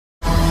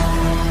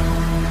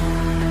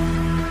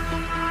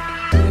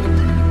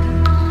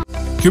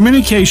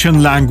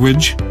Communication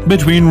language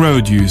between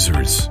road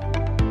users.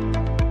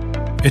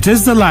 It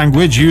is the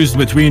language used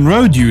between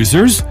road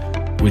users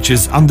which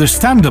is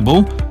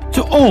understandable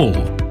to all,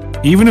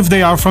 even if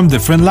they are from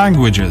different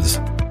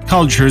languages,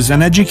 cultures,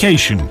 and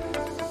education.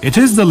 It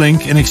is the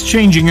link in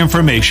exchanging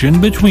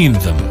information between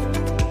them.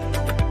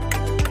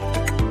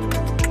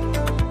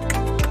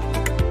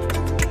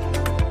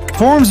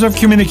 Forms of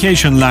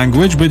communication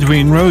language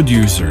between road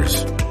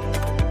users.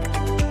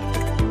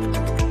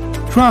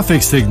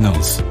 Traffic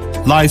signals,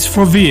 lights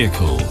for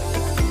vehicle.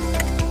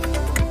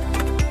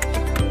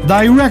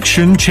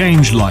 Direction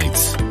change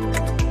lights.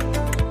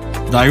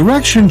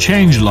 Direction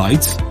change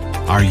lights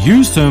are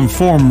used to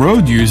inform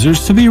road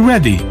users to be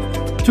ready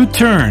to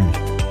turn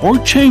or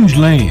change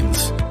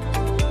lanes,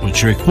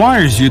 which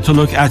requires you to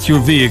look at your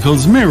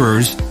vehicle's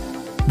mirrors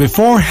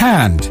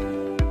beforehand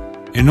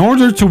in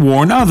order to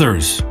warn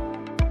others.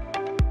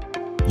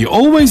 You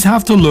always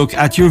have to look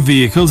at your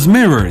vehicle's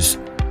mirrors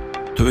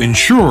to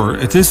ensure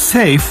it is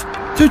safe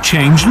to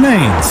change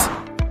lanes,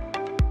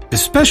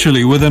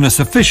 especially within a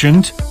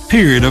sufficient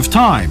period of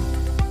time,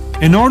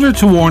 in order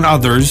to warn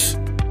others,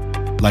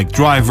 like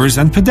drivers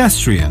and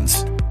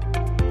pedestrians,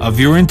 of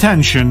your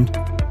intention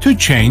to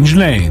change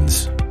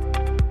lanes.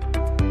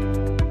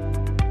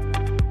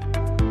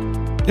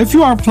 If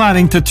you are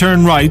planning to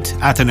turn right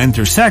at an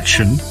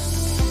intersection,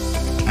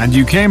 and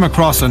you came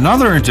across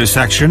another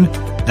intersection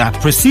that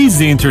precedes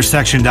the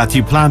intersection that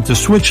you plan to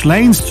switch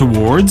lanes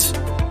towards,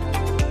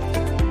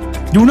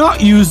 do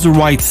not use the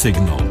right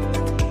signal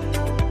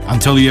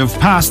until you have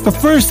passed the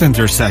first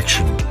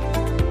intersection.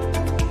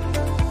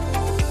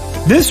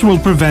 This will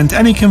prevent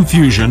any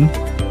confusion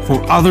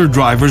for other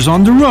drivers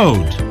on the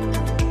road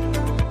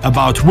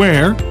about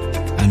where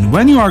and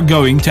when you are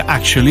going to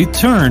actually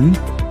turn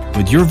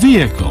with your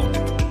vehicle.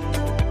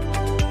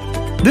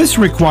 This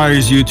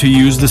requires you to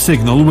use the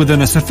signal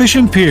within a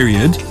sufficient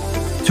period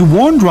to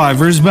warn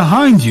drivers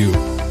behind you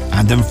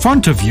and in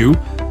front of you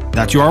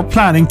that you are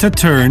planning to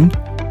turn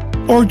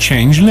or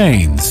change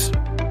lanes.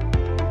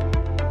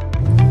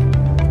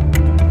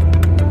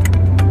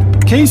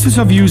 Cases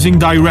of using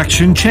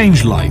direction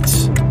change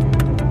lights.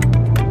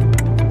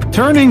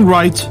 Turning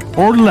right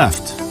or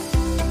left.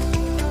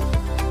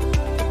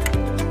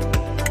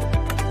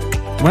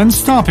 When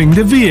stopping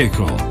the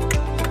vehicle.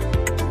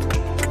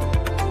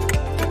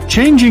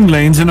 Changing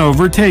lanes and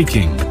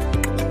overtaking.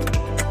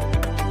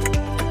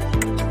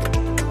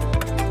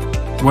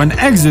 When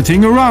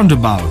exiting a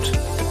roundabout.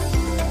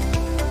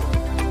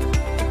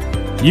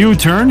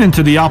 U-turn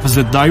into the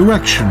opposite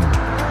direction.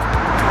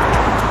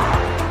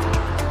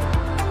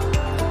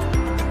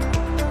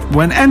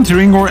 When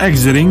entering or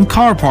exiting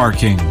car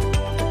parking.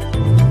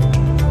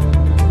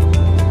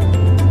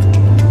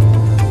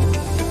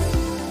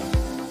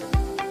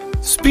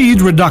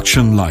 Speed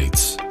reduction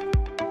lights.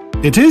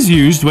 It is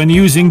used when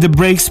using the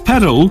brakes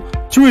pedal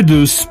to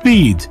reduce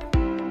speed,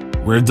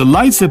 where the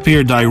lights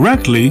appear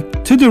directly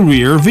to the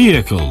rear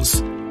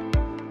vehicles,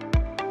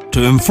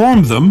 to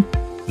inform them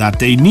that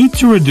they need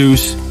to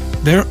reduce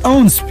their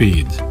own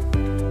speed.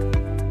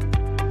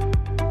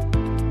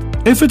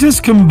 If it is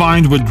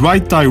combined with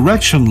right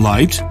direction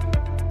light,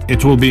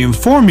 it will be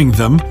informing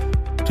them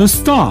to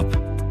stop.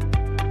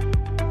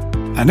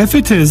 And if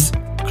it is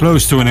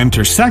close to an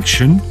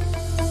intersection,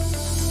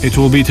 it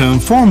will be to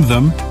inform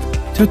them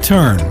to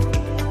turn.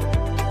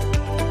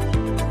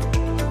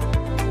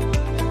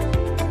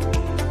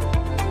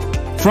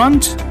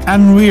 Front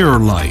and rear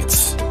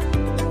lights.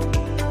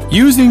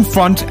 Using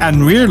front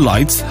and rear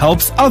lights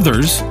helps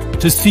others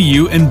to see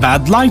you in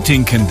bad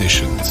lighting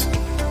conditions.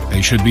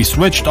 They should be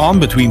switched on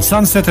between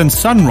sunset and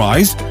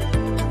sunrise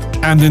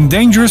and in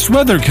dangerous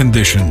weather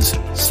conditions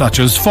such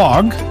as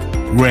fog,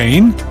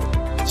 rain,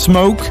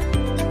 smoke,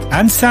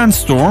 and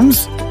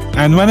sandstorms,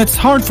 and when it's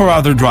hard for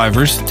other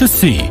drivers to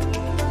see.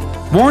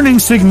 Warning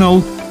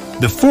signal,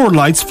 the 4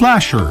 lights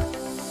flasher.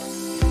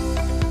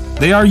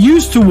 They are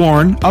used to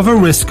warn of a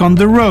risk on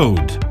the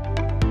road.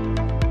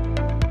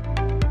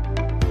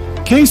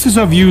 Cases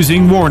of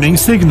using warning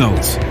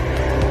signals.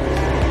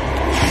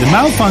 The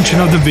malfunction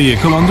of the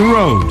vehicle on the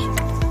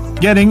road.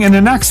 Getting in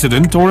an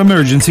accident or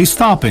emergency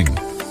stopping.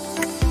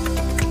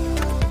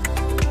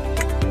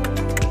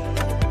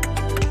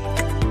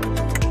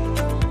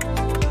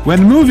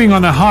 When moving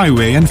on a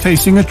highway and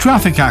facing a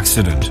traffic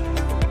accident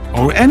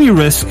or any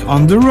risk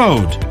on the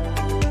road,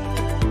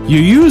 you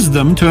use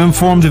them to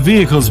inform the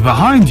vehicles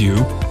behind you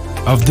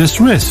of this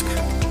risk.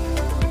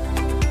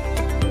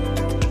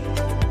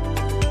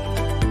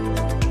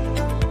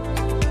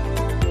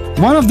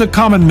 One of the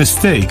common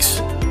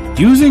mistakes,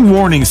 using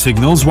warning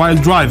signals while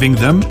driving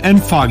them in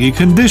foggy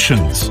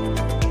conditions.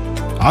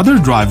 Other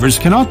drivers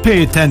cannot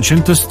pay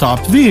attention to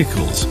stopped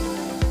vehicles,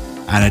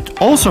 and it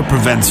also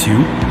prevents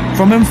you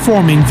from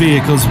informing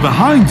vehicles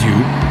behind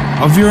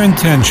you of your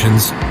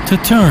intentions to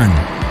turn.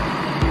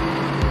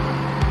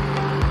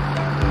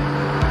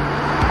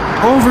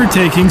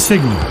 Overtaking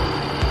signal.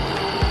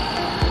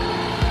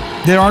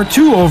 There are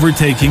 2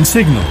 overtaking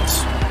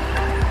signals.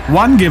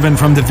 One given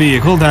from the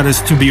vehicle that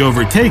is to be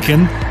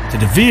overtaken to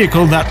the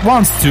vehicle that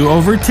wants to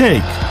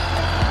overtake.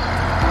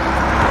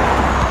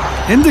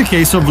 in the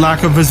case of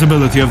lack of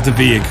visibility of the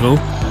vehicle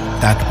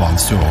that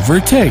wants to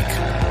overtake.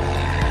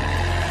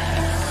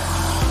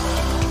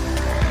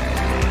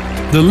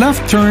 The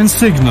left turn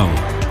signal.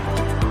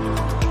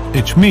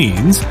 It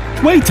means,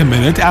 wait a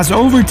minute, as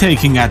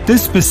overtaking at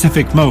this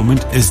specific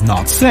moment is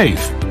not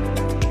safe,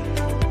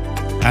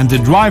 and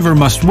the driver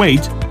must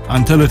wait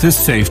until it is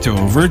safe to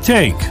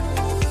overtake.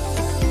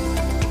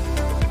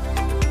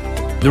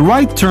 The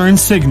right turn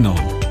signal.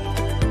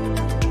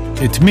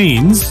 It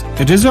means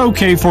it is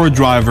okay for a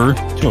driver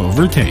to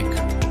overtake.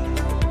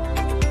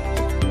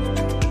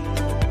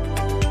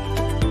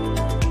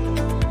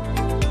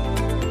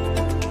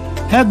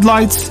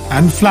 Headlights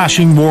and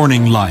flashing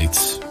warning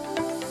lights.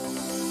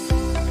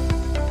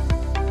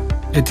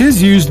 It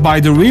is used by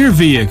the rear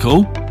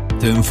vehicle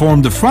to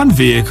inform the front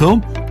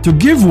vehicle to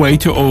give way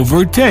to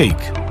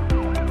overtake.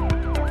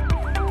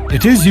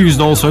 It is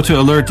used also to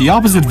alert the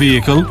opposite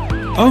vehicle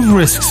of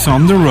risks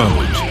on the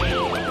road.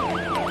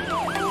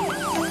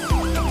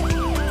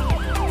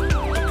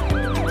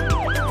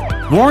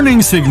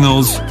 Warning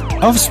signals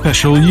of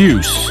special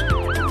use.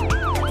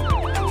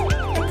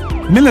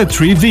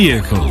 Military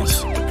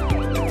vehicles.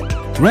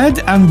 Red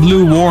and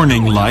blue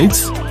warning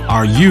lights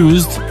are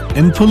used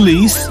in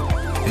police,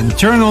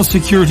 internal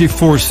security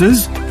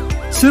forces,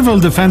 civil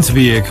defense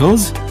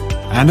vehicles,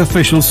 and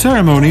official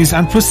ceremonies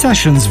and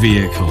processions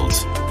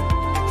vehicles.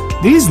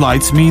 These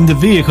lights mean the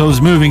vehicle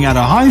is moving at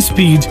a high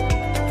speed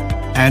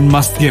and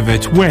must give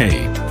it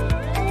way.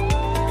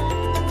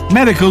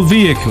 Medical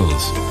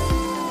vehicles.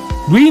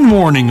 Green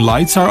warning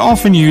lights are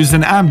often used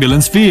in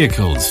ambulance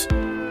vehicles,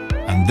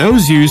 and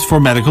those used for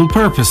medical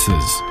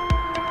purposes.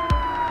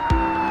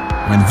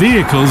 When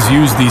vehicles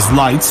use these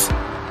lights,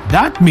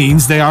 that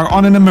means they are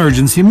on an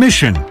emergency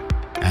mission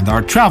and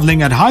are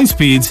traveling at high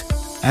speeds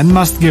and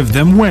must give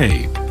them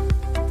way.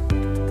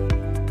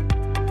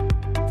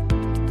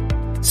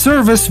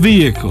 Service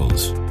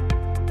vehicles.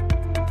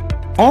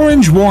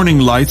 Orange warning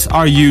lights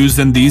are used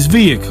in these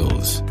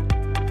vehicles.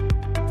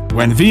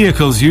 When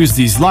vehicles use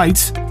these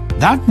lights,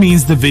 that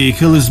means the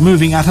vehicle is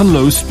moving at a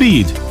low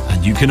speed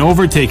and you can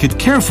overtake it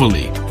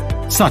carefully,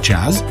 such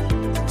as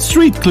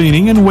street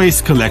cleaning and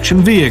waste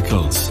collection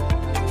vehicles.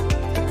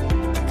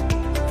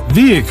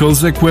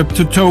 Vehicles equipped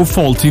to tow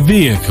faulty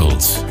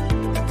vehicles.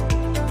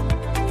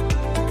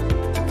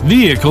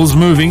 Vehicles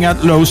moving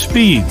at low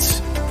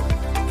speeds,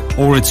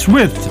 or its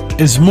width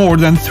is more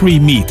than 3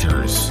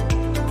 meters.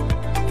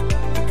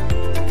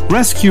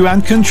 Rescue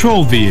and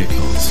control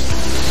vehicles.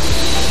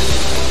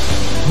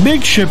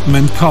 Big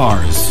shipment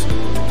cars.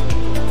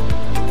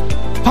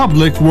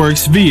 Public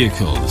works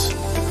vehicles.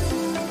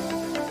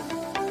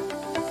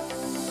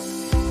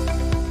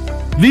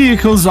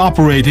 Vehicles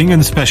operating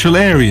in special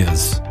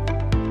areas.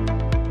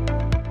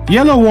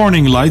 Yellow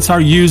warning lights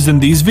are used in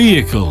these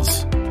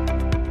vehicles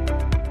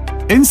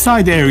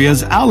inside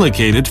areas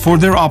allocated for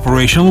their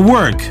operational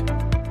work,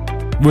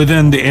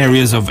 within the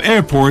areas of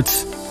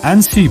airports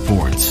and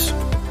seaports.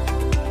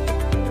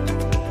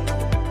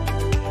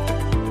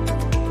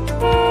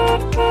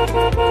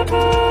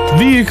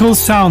 Vehicle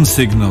sound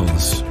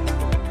signals.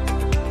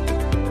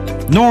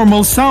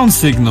 Normal sound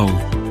signal.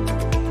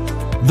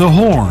 The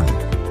horn.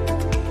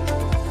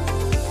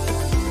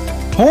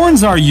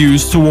 Horns are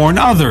used to warn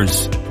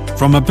others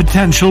from a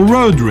potential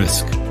road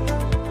risk,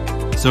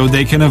 so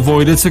they can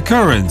avoid its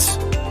occurrence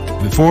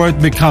before it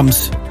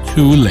becomes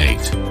too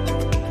late.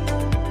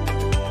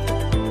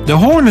 The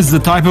horn is the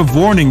type of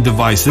warning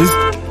devices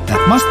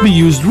that must be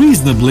used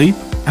reasonably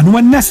and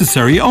when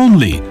necessary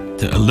only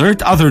to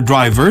alert other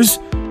drivers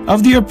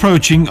of the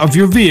approaching of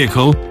your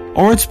vehicle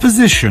or its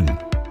position.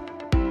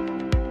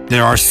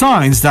 There are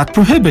signs that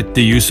prohibit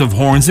the use of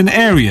horns in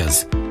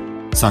areas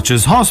such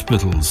as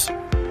hospitals,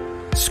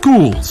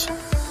 schools,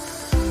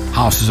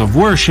 houses of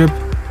worship,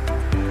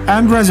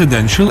 and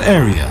residential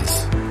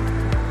areas.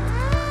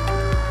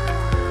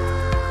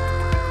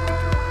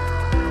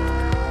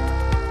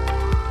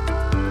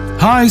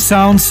 High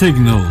sound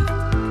signal.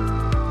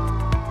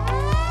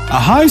 A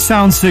high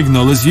sound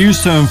signal is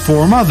used to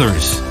inform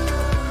others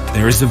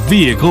there is a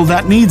vehicle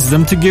that needs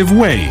them to give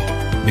way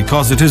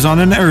because it is on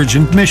an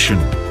urgent mission.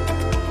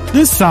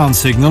 This sound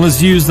signal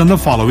is used in the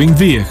following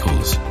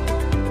vehicles: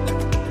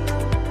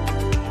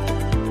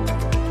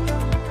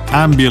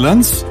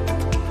 ambulance,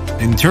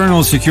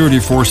 internal security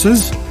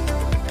forces,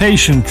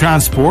 patient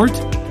transport,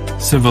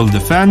 civil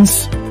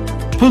defense,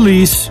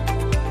 police,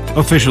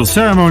 official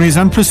ceremonies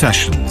and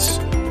processions.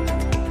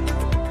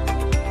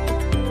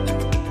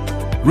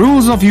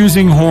 Rules of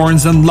using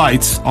horns and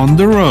lights on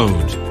the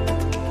road.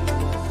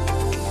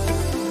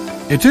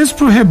 It is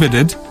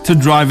prohibited to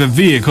drive a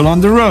vehicle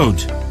on the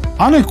road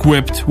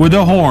unequipped with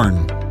a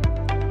horn.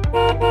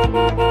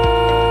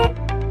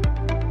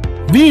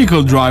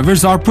 Vehicle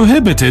drivers are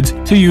prohibited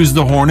to use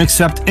the horn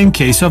except in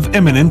case of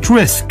imminent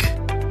risk.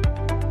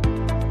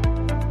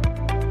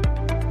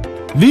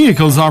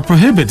 Vehicles are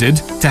prohibited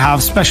to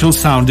have special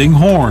sounding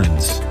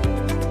horns.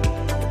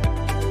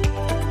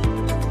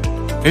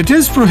 It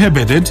is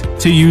prohibited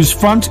to use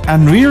front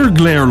and rear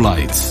glare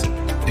lights,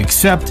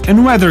 except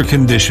in weather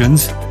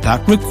conditions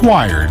that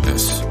require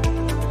this.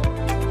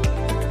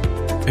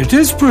 It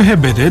is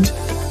prohibited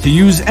to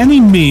use any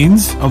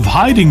means of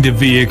hiding the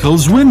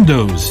vehicle's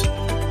windows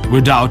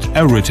without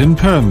a written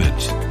permit.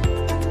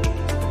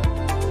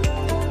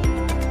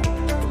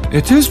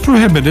 It is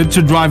prohibited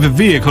to drive a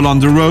vehicle on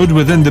the road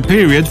within the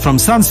period from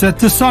sunset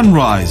to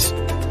sunrise,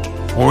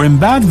 or in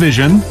bad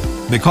vision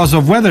because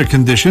of weather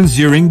conditions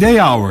during day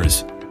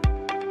hours,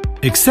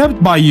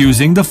 except by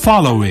using the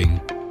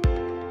following: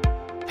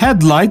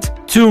 headlight,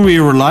 2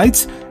 rear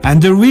lights,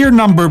 and the rear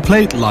number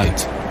plate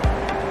light.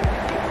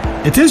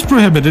 It is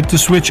prohibited to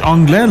switch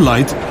on glare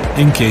light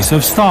in case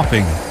of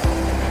stopping.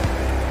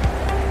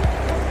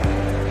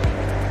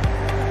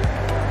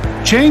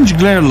 Change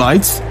glare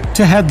lights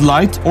to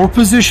headlight or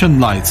position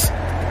lights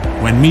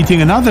when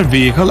meeting another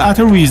vehicle at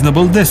a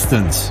reasonable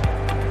distance.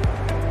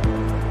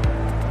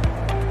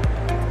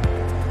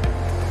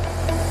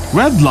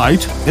 Red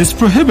light is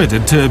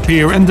prohibited to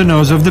appear in the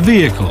nose of the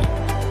vehicle,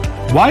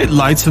 white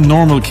lights in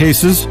normal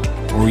cases,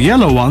 or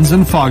yellow ones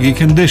in foggy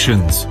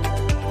conditions.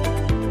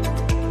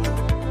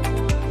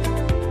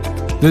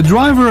 The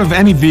driver of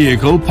any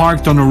vehicle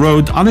parked on a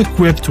road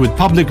unequipped with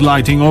public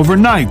lighting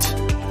overnight,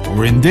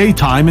 or in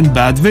daytime in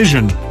bad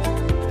vision,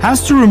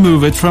 has to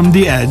remove it from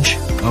the edge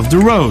of the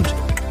road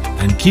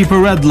and keep a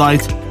red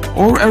light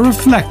or a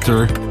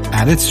reflector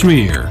at its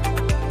rear.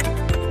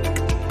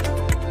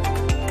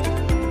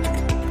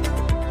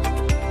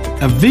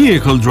 A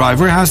vehicle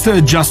driver has to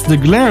adjust the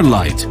glare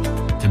light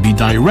to be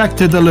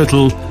directed a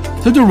little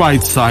to the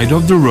right side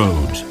of the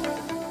road.